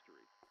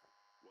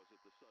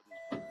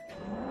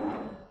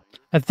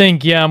 I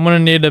think, yeah, I'm gonna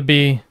need to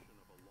be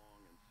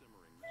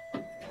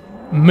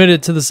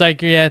admitted to the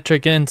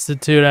psychiatric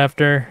institute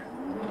after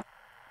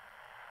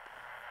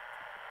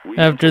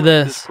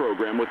this.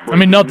 I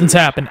mean, nothing's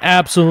happened.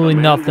 Absolutely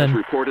nothing. A man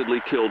has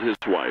reportedly killed his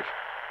wife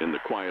in the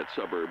quiet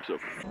suburbs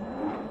of...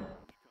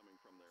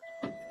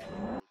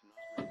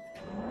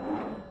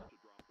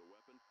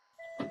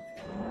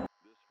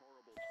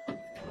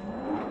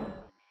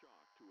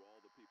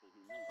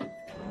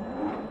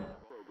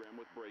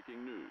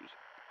 Breaking news.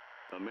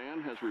 A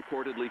man has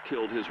reportedly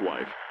killed his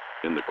wife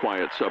in the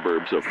quiet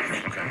suburbs of...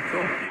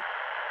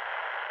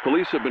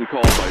 Police have been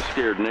called by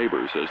scared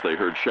neighbors as they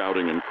heard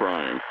shouting and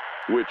crying,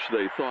 which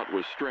they thought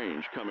was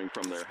strange coming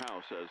from their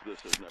house, as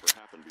this has never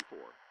happened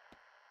before.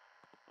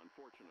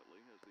 Unfortunately,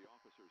 as the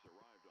officers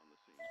arrived on the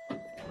scene,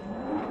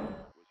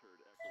 was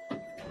heard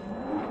echoing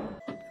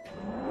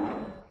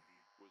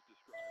was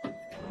described as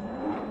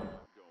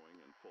outgoing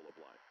and full of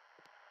life.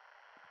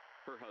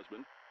 Her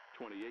husband,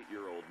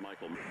 28-year-old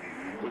Michael,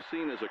 was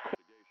seen as a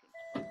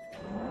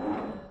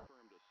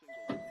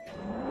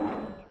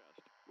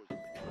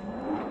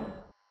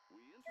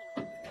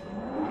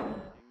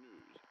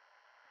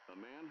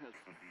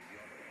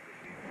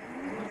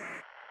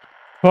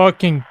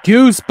Fucking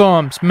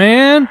goosebumps,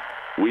 man.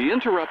 We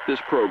interrupt this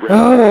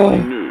program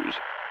with news.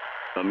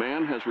 A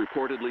man has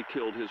reportedly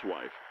killed his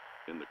wife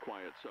in the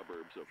quiet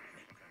suburbs of...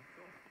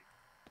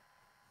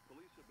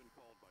 Police have been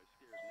called by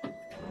scared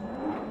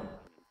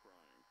neighbors and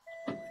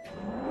crying.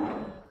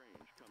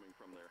 Strange coming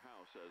from their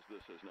house, as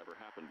this has never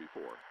happened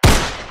before.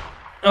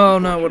 Oh,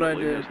 not what I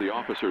did. As the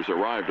officers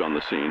arrived on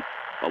the scene,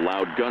 a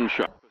loud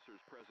gunshot...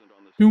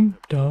 to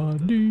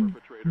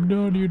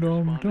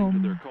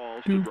their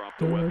calls to drop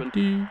the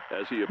weapon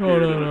as he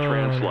appeared in a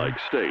trance-like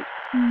state.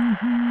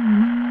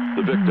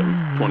 The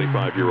victim,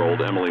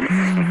 25-year-old Emily,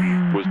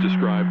 was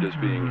described as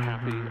being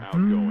happy,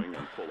 outgoing,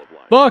 and full of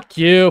life. Fuck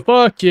you,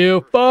 fuck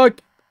you,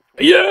 fuck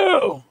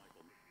you!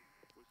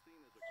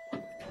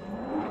 This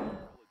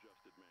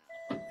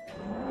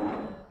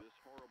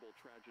horrible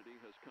tragedy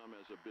has come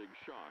as a big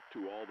shock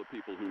to all the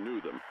people who knew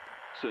them,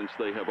 since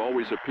they have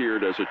always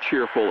appeared as a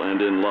cheerful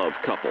and in-love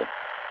couple.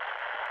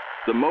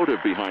 The motive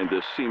behind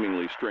this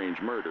seemingly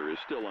strange murder is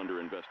still under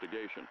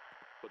investigation,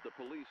 but the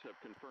police have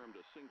confirmed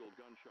a single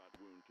gunshot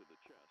wound to the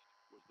chest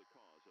was the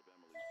cause of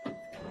Emily's death.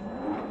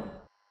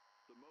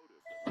 The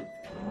motive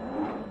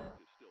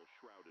is still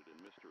shrouded in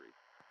mystery.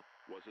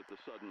 Was it the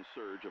sudden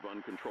surge of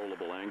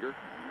uncontrollable anger?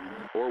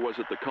 Or was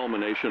it the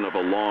culmination of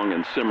a long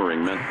and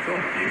simmering mental...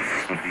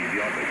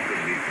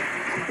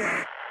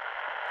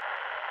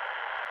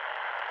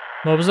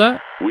 What was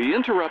that? We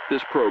interrupt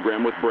this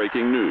program with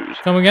breaking news.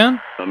 Come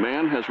again? A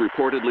man has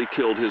reportedly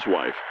killed his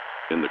wife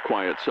in the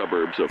quiet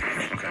suburbs of...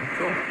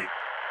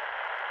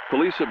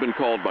 Police have been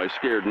called by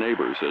scared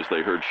neighbors as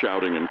they heard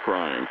shouting and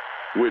crying,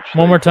 which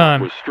One more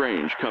time. was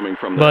strange coming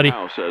from their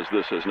house, as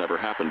this has never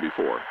happened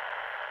before.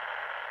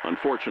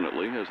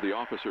 Unfortunately, as the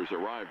officers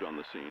arrived on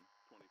the scene,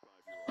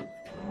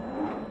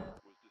 25-year-old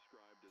was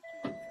described as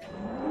being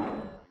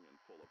and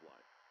full of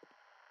life.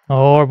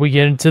 Oh, are we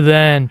getting to the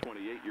end?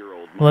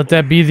 28-year-old Let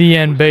that be the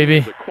end, baby.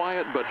 a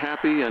quiet but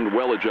happy and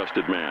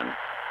well-adjusted man.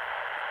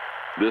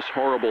 This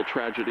horrible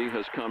tragedy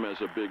has come as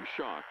a big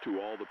shock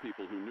to all the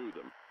people who knew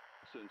them,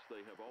 since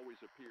they have always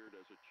appeared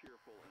as a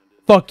cheerful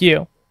and... Fuck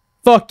you.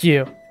 Fuck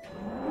you.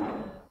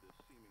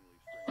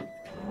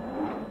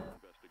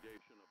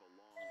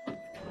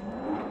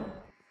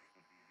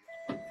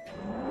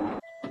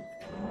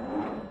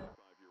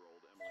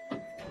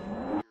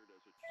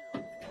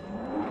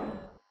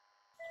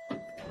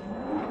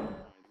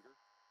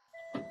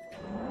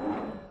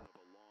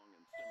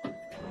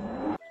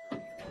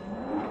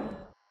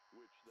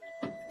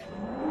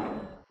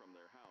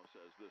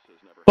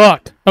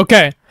 Fuck.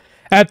 Okay.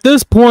 At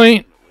this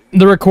point,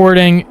 the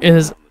recording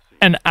is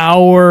an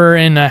hour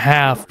and a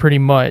half, pretty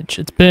much.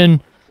 It's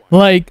been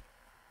like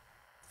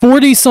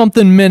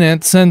 40-something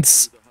minutes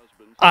since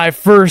I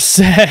first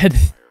said,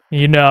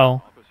 you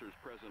know,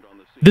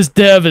 this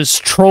dev is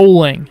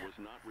trolling.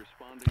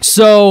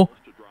 So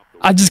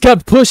I just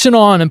kept pushing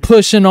on and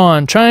pushing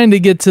on, trying to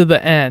get to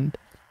the end.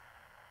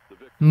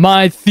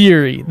 My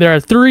theory, there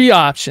are three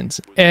options.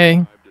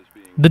 A,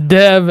 the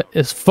dev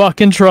is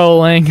fucking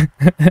trolling,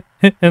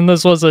 and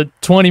this was a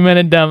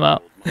 20-minute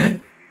demo.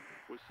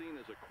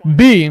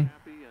 B,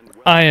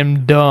 I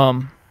am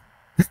dumb.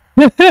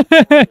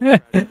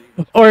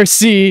 Or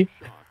C,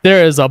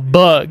 there is a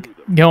bug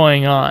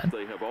going on.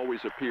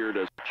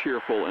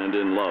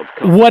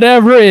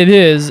 Whatever it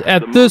is,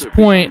 at this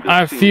point,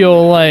 I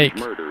feel like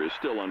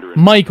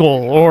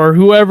Michael or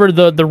whoever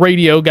the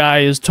radio guy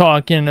is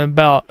talking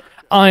about,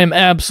 I am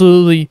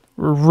absolutely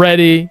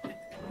ready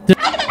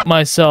to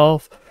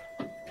myself.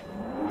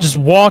 Just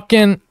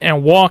walking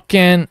and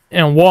walking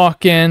and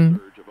walking.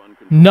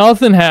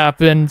 Nothing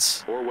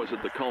happens. Or was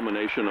it the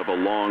culmination of a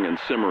long and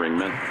simmering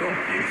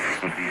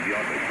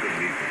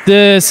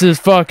This is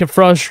fucking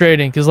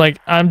frustrating, because, like,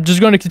 I'm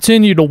just going to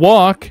continue to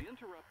walk.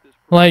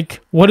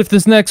 Like, what if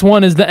this next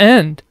one is the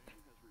end?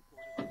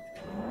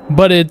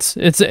 But it's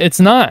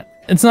not.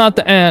 It's not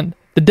the end.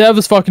 The dev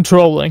is fucking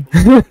trolling.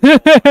 He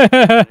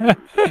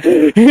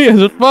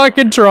is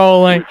fucking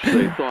trolling. Which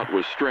they thought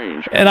was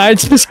strange, and I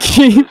just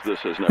keep... This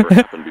has never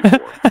happened before.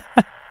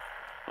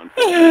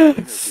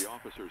 Unfortunately, as the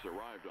officers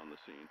arrived on the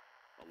scene,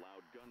 a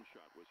loud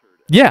gunshot was heard.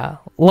 Yeah,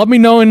 let me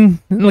know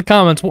in the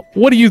comments.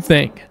 What do you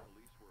think?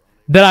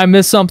 Did I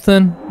miss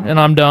something and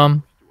I'm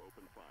dumb?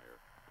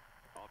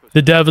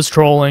 The dev is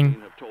trolling.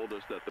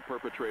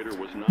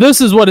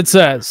 This is what it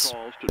says.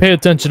 Pay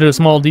attention to the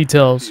small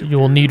details. You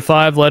will need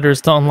 5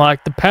 letters to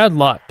unlock the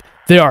padlock.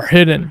 They are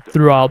hidden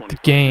throughout the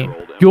game.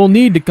 You will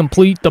need to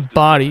complete the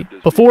body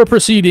before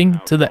proceeding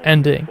to the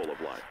ending.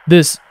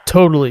 This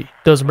totally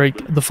does break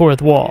the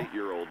 4th wall.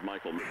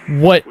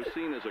 What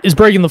is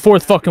breaking the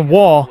 4th fucking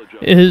wall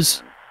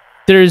is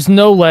there's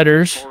no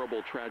letters.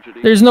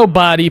 There's no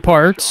body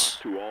parts.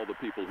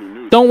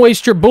 Don't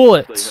waste your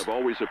bullets. They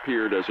have always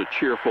appeared as a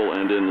cheerful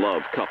and in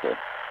love couple.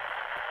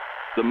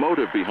 The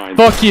motive behind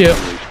this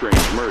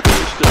strange murder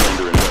is still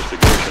under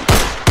investigation.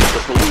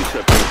 The police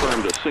have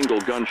confirmed a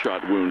single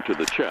gunshot wound to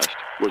the chest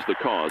was the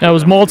cause. That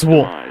was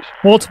multiple.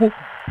 Multiple.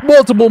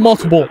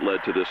 That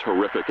led to this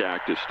horrific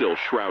act is still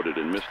shrouded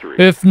in mystery.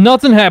 If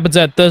nothing happens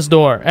at this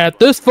door, at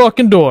this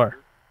fucking door.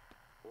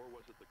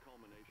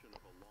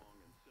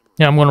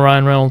 Yeah, I'm gonna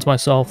Ryan Reynolds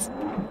myself.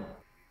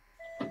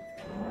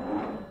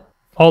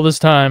 All this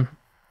time.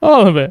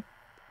 All of it.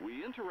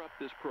 We interrupt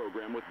this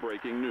program with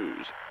breaking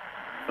news.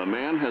 A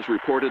man has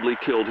reportedly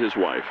killed his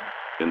wife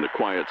in the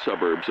quiet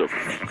suburbs of...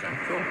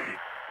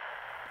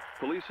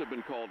 Police have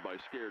been called by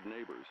scared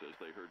neighbors as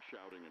they heard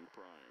shouting and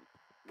crying,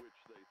 which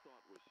they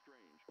thought was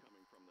strange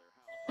coming from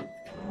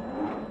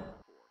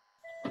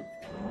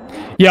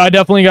their house. Yeah, I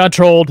definitely got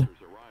trolled.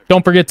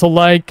 Don't forget to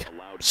like,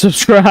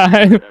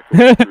 subscribe.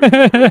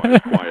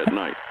 Quiet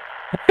night.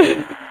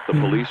 The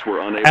police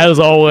were unable. As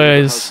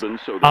always,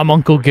 I'm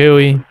Uncle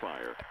Gooey.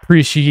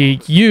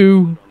 Appreciate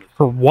you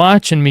for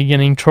watching me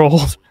getting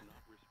trolled.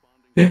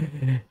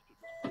 And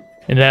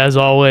as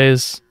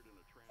always,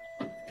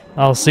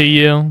 I'll see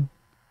you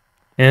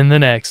in the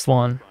next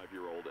one.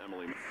 5-year-old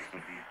Emily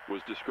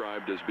was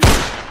described as being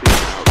happy,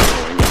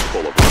 outgoing, and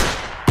full of life.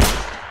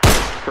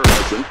 Her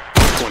husband,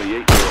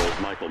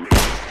 28-year-old Michael,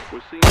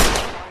 was seen as a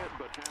quiet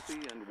but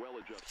happy and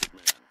well-adjusted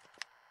man.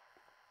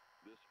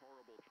 This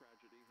horrible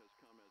tragedy has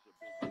come as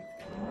a big...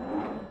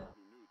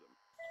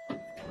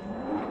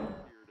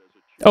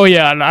 Oh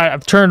yeah, and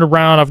I've turned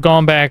around, I've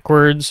gone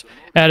backwards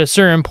at a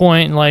certain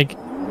point, like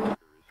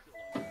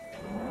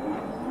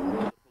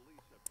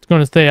it's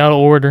going to stay out of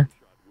order.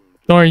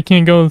 Sorry, you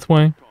can't go this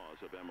way.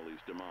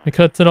 It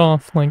cuts it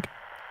off, like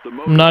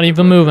I'm not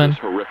even moving.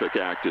 Horrific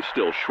horrific act is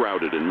still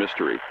shrouded in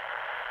mystery.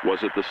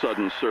 Was it the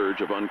sudden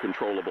surge of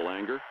uncontrollable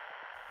anger?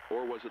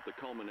 Or was it the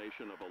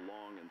culmination of a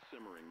long and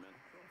simmering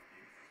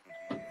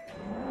We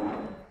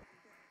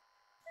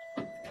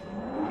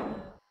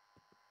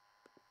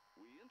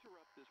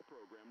interrupt this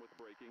program with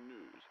breaking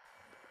news.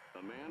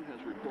 A man has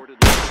reportedly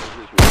killed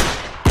his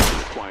wife in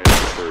the quiet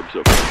suburbs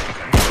of...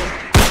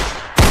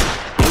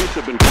 Police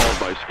have been called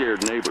by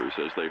scared neighbors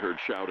as they heard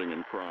shouting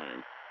and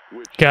crying.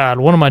 God,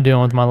 what am I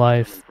doing with my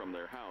life? From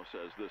their house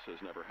as this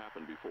has never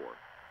happened before.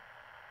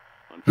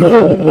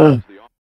 Unfortunately, the